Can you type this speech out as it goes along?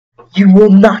You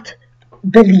will not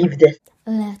believe this.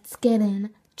 Let's get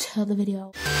into the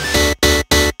video.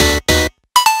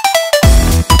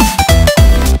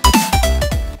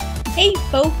 Hey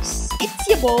folks, it's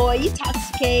your boy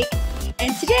uToxicCake,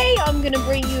 and today I'm gonna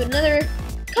bring you another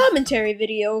commentary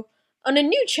video on a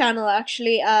new channel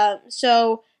actually.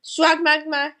 So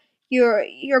SwagMagma,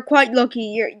 you're quite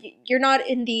lucky. You're not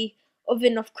in the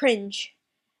oven of cringe,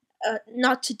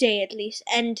 not today at least.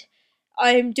 And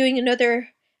I'm doing another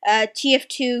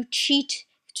TF2 cheat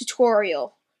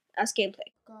tutorial as gameplay.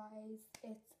 Guys,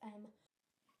 it's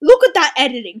Look at that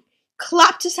editing.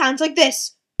 Clap to sounds like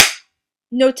this.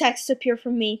 No text appear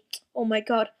from me. Oh my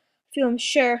god. I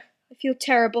feel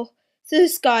terrible. So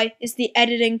this guy is the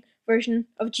editing version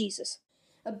of Jesus.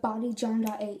 a body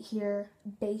John.8 here.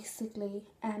 Basically,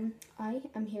 I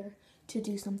am here to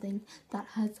do something that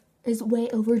is way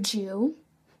overdue.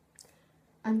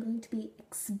 I'm going to be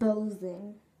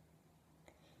exposing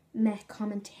mech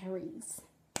commentaries.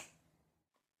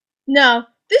 Now,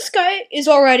 this guy is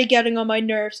already getting on my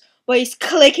nerves by he's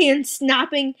clicking and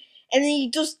snapping, and then he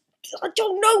just, I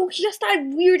don't know, he has that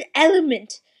weird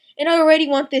element. And I already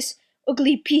want this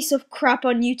ugly piece of crap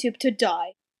on YouTube to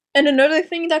die. And another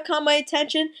thing that caught my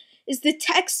attention is the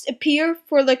text appear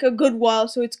for like a good while,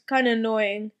 so it's kind of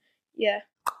annoying. Yeah.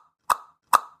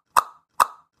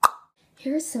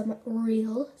 Here's some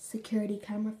real security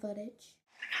camera footage.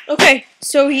 Okay,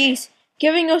 so he's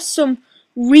giving us some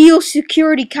real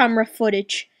security camera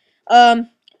footage. I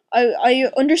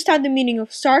understand the meaning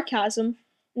of sarcasm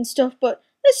and stuff, but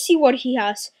let's see what he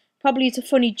has. Probably it's a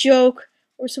funny joke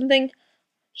or something.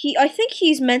 I think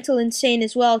he's mental insane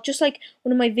as well, just like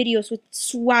one of my videos with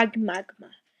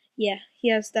SwagMagma. Yeah, he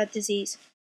has that disease.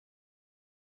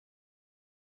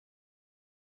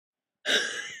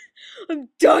 I'm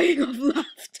dying of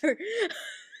laughter.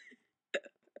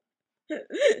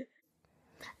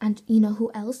 And you know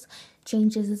who else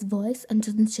changes his voice and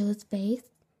doesn't show his face?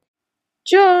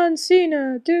 John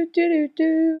Cena. Do do do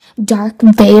do. Dark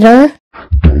Vader.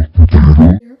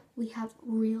 Here we have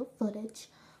real footage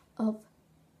of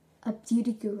a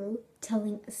beauty guru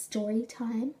telling a story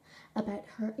time about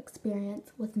her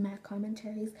experience with mech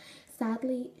commentaries.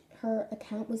 Sadly, her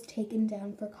account was taken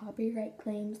down for copyright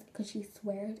claims because she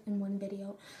sweared in one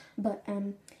video, but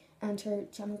and her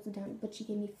channel was down, but she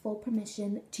gave me full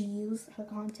permission to use her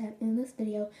content in this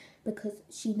video because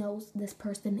she knows this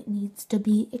person needs to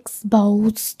be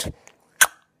exposed.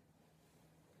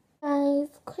 Guys,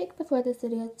 quick before this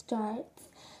video starts,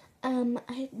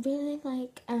 I'd really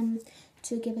like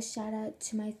to give a shout out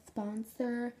to my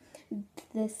sponsor,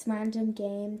 this random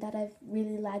game that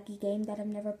really laggy game that I've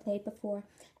never played before.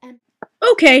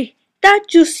 Okay, that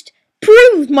just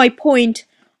proved my point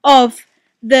of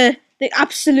the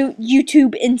absolute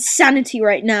YouTube insanity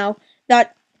right now.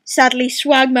 That sadly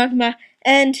SwagMagma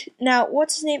and now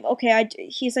what's his name? Okay,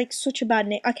 he's like such a bad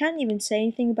name. I can't even say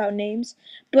anything about names,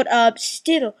 but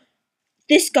still,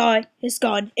 this guy has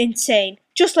gone insane,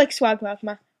 just like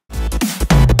SwagMagma.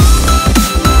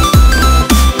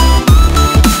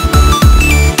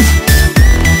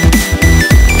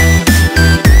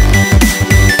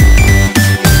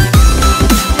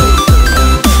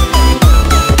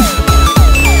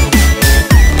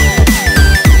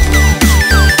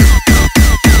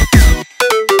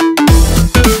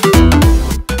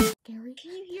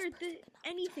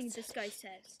 Anything this guy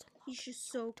says. He's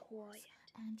just so quiet.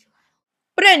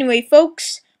 But anyway,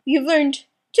 folks, we've learned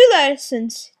 2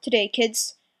 lessons today,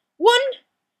 kids. 1,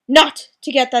 not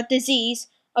to get that disease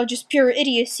of just pure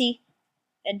idiocy.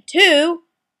 And 2,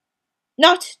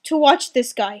 not to watch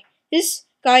this guy. This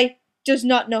guy does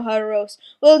not know how to roast.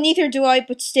 Well, neither do I,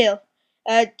 but still.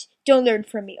 Don't learn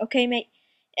from me, okay, mate?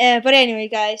 But anyway,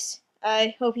 guys,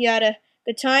 I hope you had a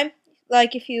good time.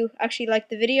 Like if you actually liked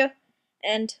the video.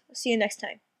 And I'll see you next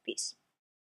time. Peace.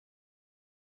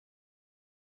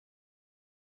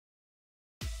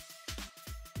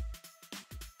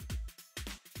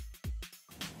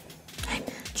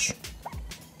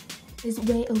 Is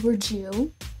way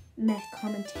overdue. Mech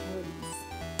commentaries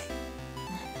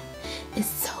is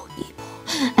so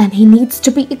evil, and he needs to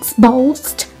be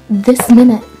exposed this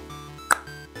minute.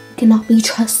 Cannot be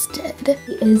trusted.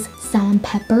 He is Sam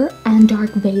Pepper and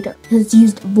Dark Vader. He has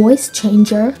used voice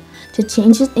changer to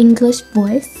change his English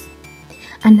voice,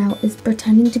 and now is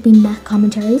pretending to be mech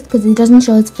commentaries because he doesn't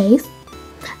show his face.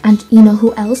 And you know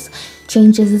who else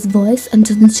changes his voice and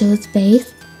doesn't show his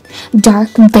face?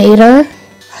 Dark Vader.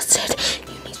 Trusted.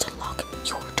 You need to lock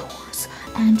your doors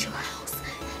and your house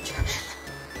and your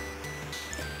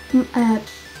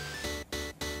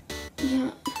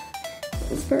yeah, it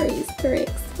was very experience.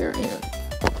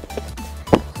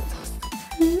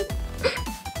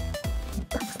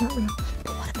 not real.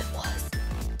 But what if it was?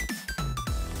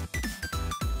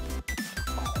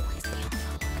 Always be on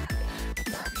the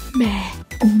lookout for me.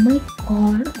 Oh my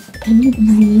god. Can you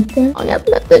read this? On that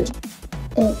message.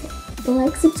 Okay.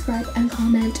 Like, subscribe, and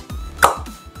comment.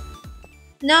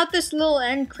 Now at this little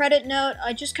end credit note,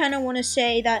 I just kind of want to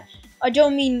say that I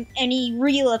don't mean any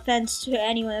real offense to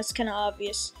anyone. That's kind of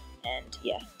obvious. And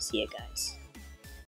yeah, see you guys.